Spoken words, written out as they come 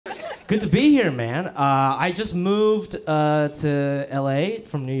Good to be here, man. I just moved to LA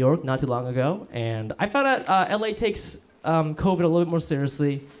from New York not too long ago, and I found out LA takes COVID a little bit more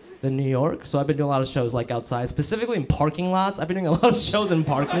seriously than New York, so I've been doing a lot of shows like outside, specifically in parking lots. I've been doing a lot of shows in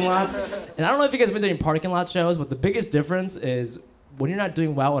parking lots, and I don't know if you guys have been doing parking lot shows, but the biggest difference is when you're not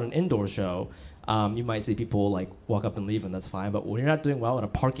doing well at an indoor show, you might see people like walk up and leave, and that's fine, but when you're not doing well at a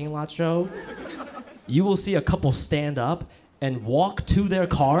parking lot show, you will see a couple stand up and walk to their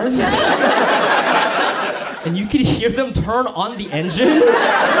cars, and you can hear them turn on the engine.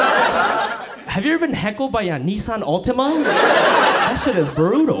 Have you ever been heckled by a Nissan Altima? That shit is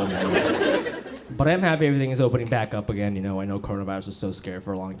brutal, man. But I'm happy everything is opening back up again. You know, I know coronavirus was so scary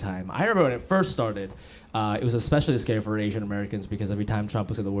for a long time. I remember when it first started, it was especially scary for Asian Americans because every time Trump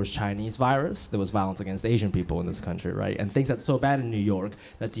would say the word Chinese virus, there was violence against Asian people in this country, right? And things got so bad in New York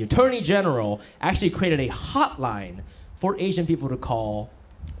that the Attorney General actually created a hotline for Asian people to call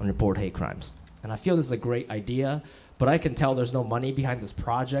and report hate crimes. And I feel this is a great idea, but I can tell there's no money behind this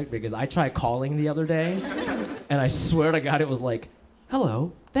project because I tried calling the other day, and I swear to God it was like,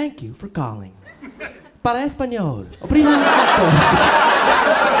 hello, thank you for calling. Para español.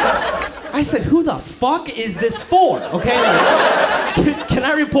 I said, who the fuck is this for? Okay, like, can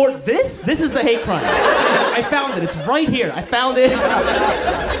I report this? This is the hate crime. I found it, it's right here, I found it.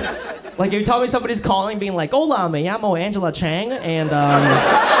 Like, you tell me somebody's calling, being like, hola, me llamo Angela Chang, and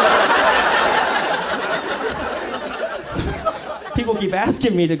people keep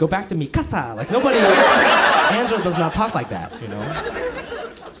asking me to go back to mi casa. Like, nobody, Angela does not talk like that, you know?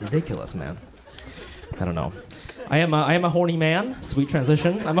 It's ridiculous, man. I don't know. I am a horny man. Sweet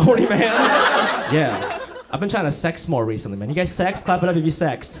transition. I'm a horny man. Yeah. I've been trying to sex more recently, man. You guys sex? Clap it up if you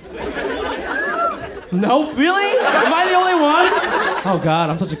sexed. No? Really? Am I the only one? Oh, God,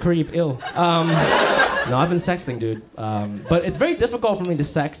 I'm such a creep. Ew. No, I've been sexting, dude. But it's very difficult for me to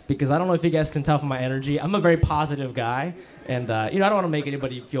sext because I don't know if you guys can tell from my energy. I'm a very positive guy. And, you know, I don't want to make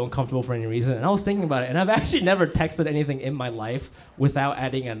anybody feel uncomfortable for any reason. And I was thinking about it, and I've actually never texted anything in my life without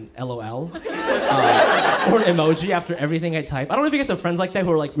adding an LOL or an emoji after everything I type. I don't know if you guys have friends like that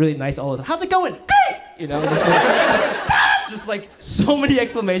who are, like, really nice all the time. How's it going? Great! You know, just like so many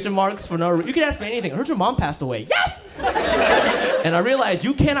exclamation marks for no reason. You can ask me anything. I heard your mom passed away. Yes! And I realized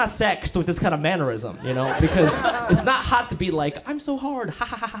you cannot sext with this kind of mannerism, you know, because it's not hot to be like, I'm so hard. Ha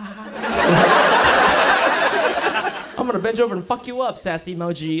ha ha ha. I'm gonna bend over and fuck you up, sassy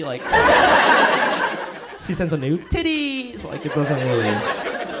emoji. Like, she sends a nude. Titties! Like, it doesn't really.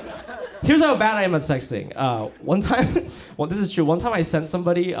 Here's how bad I am at sexting. One time, well, this is true. One time I sent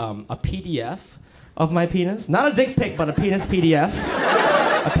somebody a PDF of my penis. Not a dick pic, but a penis PDF.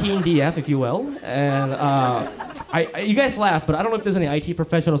 A PDF, if you will. And you guys laugh, but I don't know if there's any IT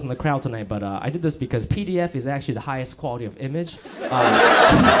professionals in the crowd tonight, but I did this because PDF is actually the highest quality of image.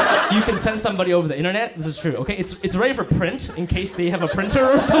 You can send somebody over the internet. This is true, okay? It's ready for print in case they have a printer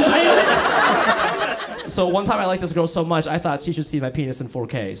or something. So one time I liked this girl so much, I thought she should see my penis in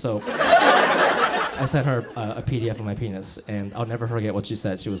 4K. So I sent her a PDF of my penis, and I'll never forget what she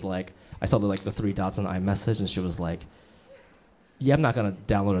said. She was like, I saw the 3 dots on iMessage, and she was like, yeah, I'm not gonna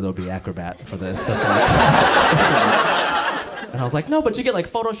download Adobe Acrobat for this. That's like, and I was like, no, but you get like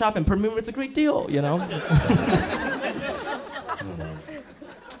Photoshop and Premiere. It's a great deal, you know.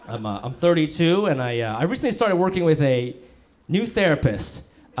 I'm 32, and I recently started working with a new therapist.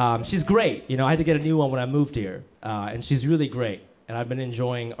 She's great. You know, I had to get a new one when I moved here, and she's really great. And I've been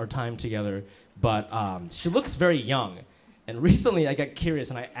enjoying our time together. But she looks very young. And recently, I got curious,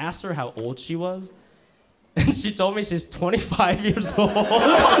 and I asked her how old she was. And she told me she's 25 years old.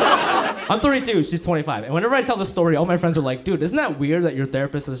 I'm 32, she's 25. And whenever I tell the story, all my friends are like, dude, isn't that weird that your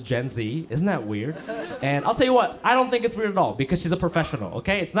therapist is Gen Z? Isn't that weird? And I'll tell you what, I don't think it's weird at all because she's a professional,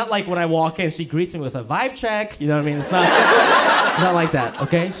 okay? It's not like when I walk in, she greets me with a vibe check. You know what I mean? It's not like that,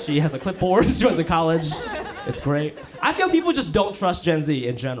 okay? She has a clipboard, she went to college. It's great. I feel people just don't trust Gen Z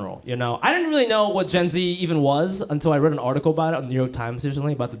in general, you know? I didn't really know what Gen Z even was until I read an article about it on the New York Times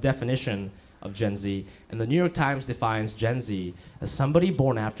recently about the definition of Gen Z, and the New York Times defines Gen Z as somebody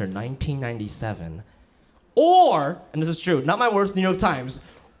born after 1997, or, and this is true, not my words, New York Times,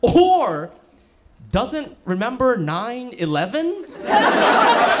 or doesn't remember 9/11?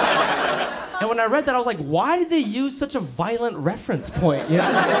 And when I read that, I was like, why did they use such a violent reference point? You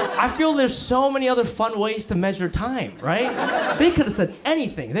know? I feel there's so many other fun ways to measure time, right? They could have said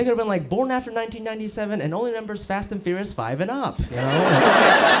anything. They could have been like, born after 1997 and only remembers Fast and Furious 5 and up, you know?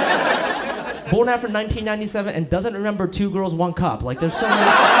 Born after 1997 and doesn't remember Two Girls, One Cup. Like, there's so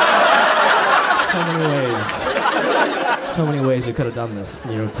many ways we could have done this,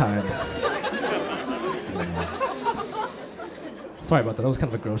 New York Times. Sorry about that. That was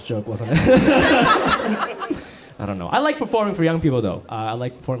kind of a gross joke, wasn't it? I don't know. I like performing for young people, though. I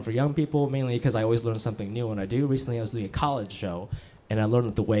like performing for young people, mainly because I always learn something new when I do. Recently, I was doing a college show, and I learned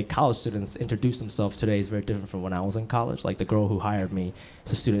that the way college students introduce themselves today is very different from when I was in college. Like the girl who hired me,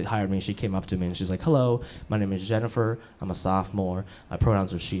 so a student hired me, she came up to me and she's like, hello, my name is Jennifer, I'm a sophomore, my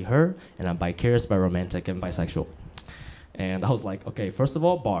pronouns are she, her, and I'm bi-curious, bi-romantic, and bisexual. And I was like, okay, first of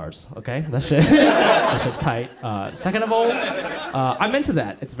all, bars, okay? That shit, that shit's tight. Second of all, I'm into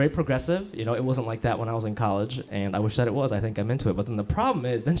that. It's very progressive. You know, it wasn't like that when I was in college, and I wish that it was. I think I'm into it. But then the problem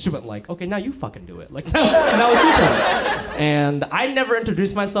is, then she went like, okay, now you fucking do it. Like, now it's your turn. And I never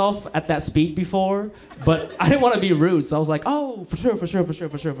introduced myself at that speed before, but I didn't want to be rude, so I was like, oh, for sure.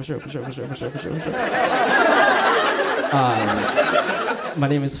 My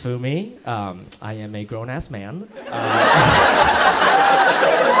name is Fumi. I am a grown-ass man.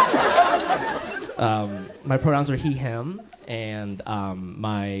 My pronouns are he, him, and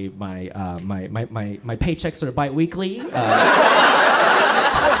my paychecks are bi-weekly.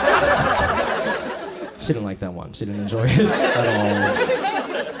 She didn't like that one. She didn't enjoy it at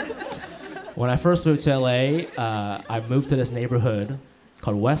all. When I first moved to LA, I moved to this neighborhood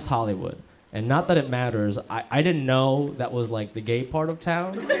called West Hollywood. And not that it matters, I didn't know that was like the gay part of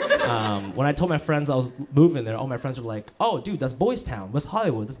town. When I told my friends I was moving there, all my friends were like, oh dude, that's Boys Town, West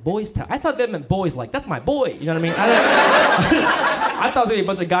Hollywood, that's Boys Town. I thought they meant boys, like, that's my boy, you know what I mean? I thought it was gonna be a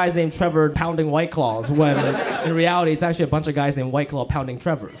bunch of guys named Trevor pounding White Claws, when in reality it's actually a bunch of guys named White Claw pounding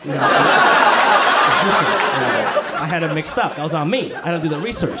Trevors. You know? I had it mixed up, that was on me. I had to do the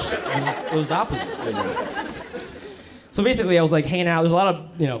research. It was the opposite. You know? So basically, I was like hanging out. There's a lot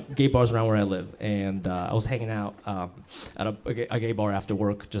of gay bars around where I live, and I was hanging out at a gay bar after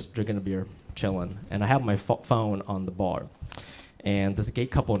work, just drinking a beer, chilling. And I have my phone on the bar, and this gay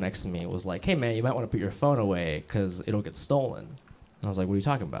couple next to me was like, "Hey man, you might want to put your phone away because it'll get stolen." And I was like, "What are you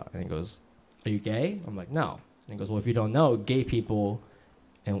talking about?" And he goes, "Are you gay?" I'm like, "No." And he goes, "Well, if you don't know, gay people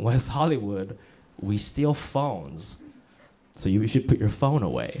in West Hollywood, we steal phones, so you should put your phone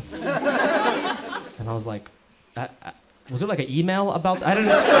away." And I was like, was there like an email about?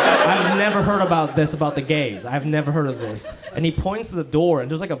 I've never heard about this, about the gays. I've never heard of this. And he points to the door,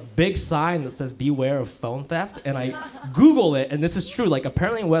 and there's like a big sign that says "Beware of phone theft." And I Google it, and this is true. Like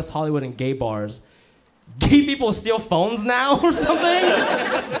apparently in West Hollywood and gay bars, gay people steal phones now or something.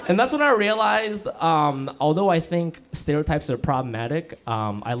 And that's when I realized, although I think stereotypes are problematic,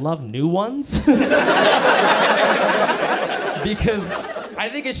 I love new ones. Because I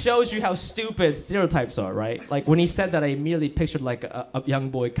think it shows you how stupid stereotypes are, right? Like when he said that, I immediately pictured like a young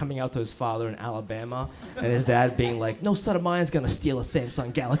boy coming out to his father in Alabama, and his dad being like, "No son of mine is gonna steal a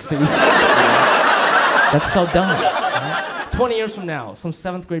Samsung Galaxy." That's so dumb. Right? 20 years from now, some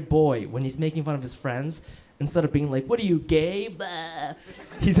 7th grade boy, when he's making fun of his friends, instead of being like, "What are you, gay?" Blah,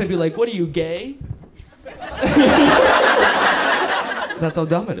 he's gonna be like, "What are you, gay?" That's how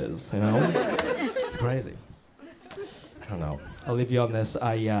dumb it is, you know? It's crazy. I don't know. I'll leave you on this.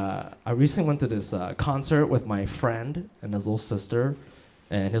 I recently went to this concert with my friend and his little sister.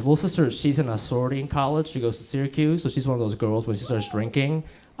 And his little sister, she's in a sorority in college. She goes to Syracuse, so she's one of those girls when she starts drinking,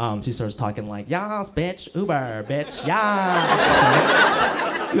 she starts talking like, "Yas, bitch, Uber, bitch, yas."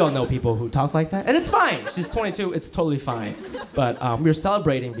 We all know people who talk like that, and it's fine. She's 22, it's totally fine. But we were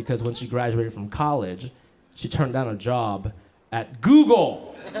celebrating because when she graduated from college, she turned down a job at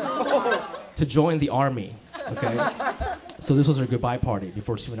Google to join the army, okay? So this was her goodbye party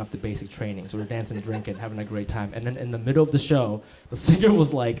before she went off to basic training. So we were dancing, drinking, having a great time. And then in the middle of the show, the singer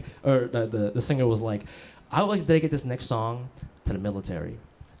was like, the singer was like, "I would like to dedicate this next song to the military."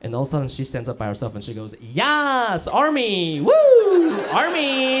 And all of a sudden she stands up by herself and she goes, "Yes, Army, woo,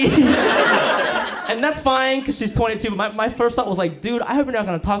 Army." And that's fine because she's 22. But my first thought was like, dude, I hope you're not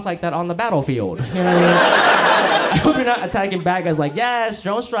gonna talk like that on the battlefield. You know what I mean? I hope you're not attacking bad guys like, "Yes,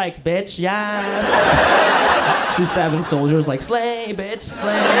 drone strikes, bitch, yes." She's stabbing soldiers like, "Slay, bitch,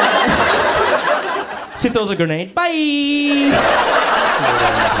 slay." She throws a grenade. Bye.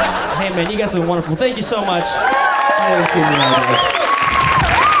 Hey man, you guys have been wonderful. Thank you so much.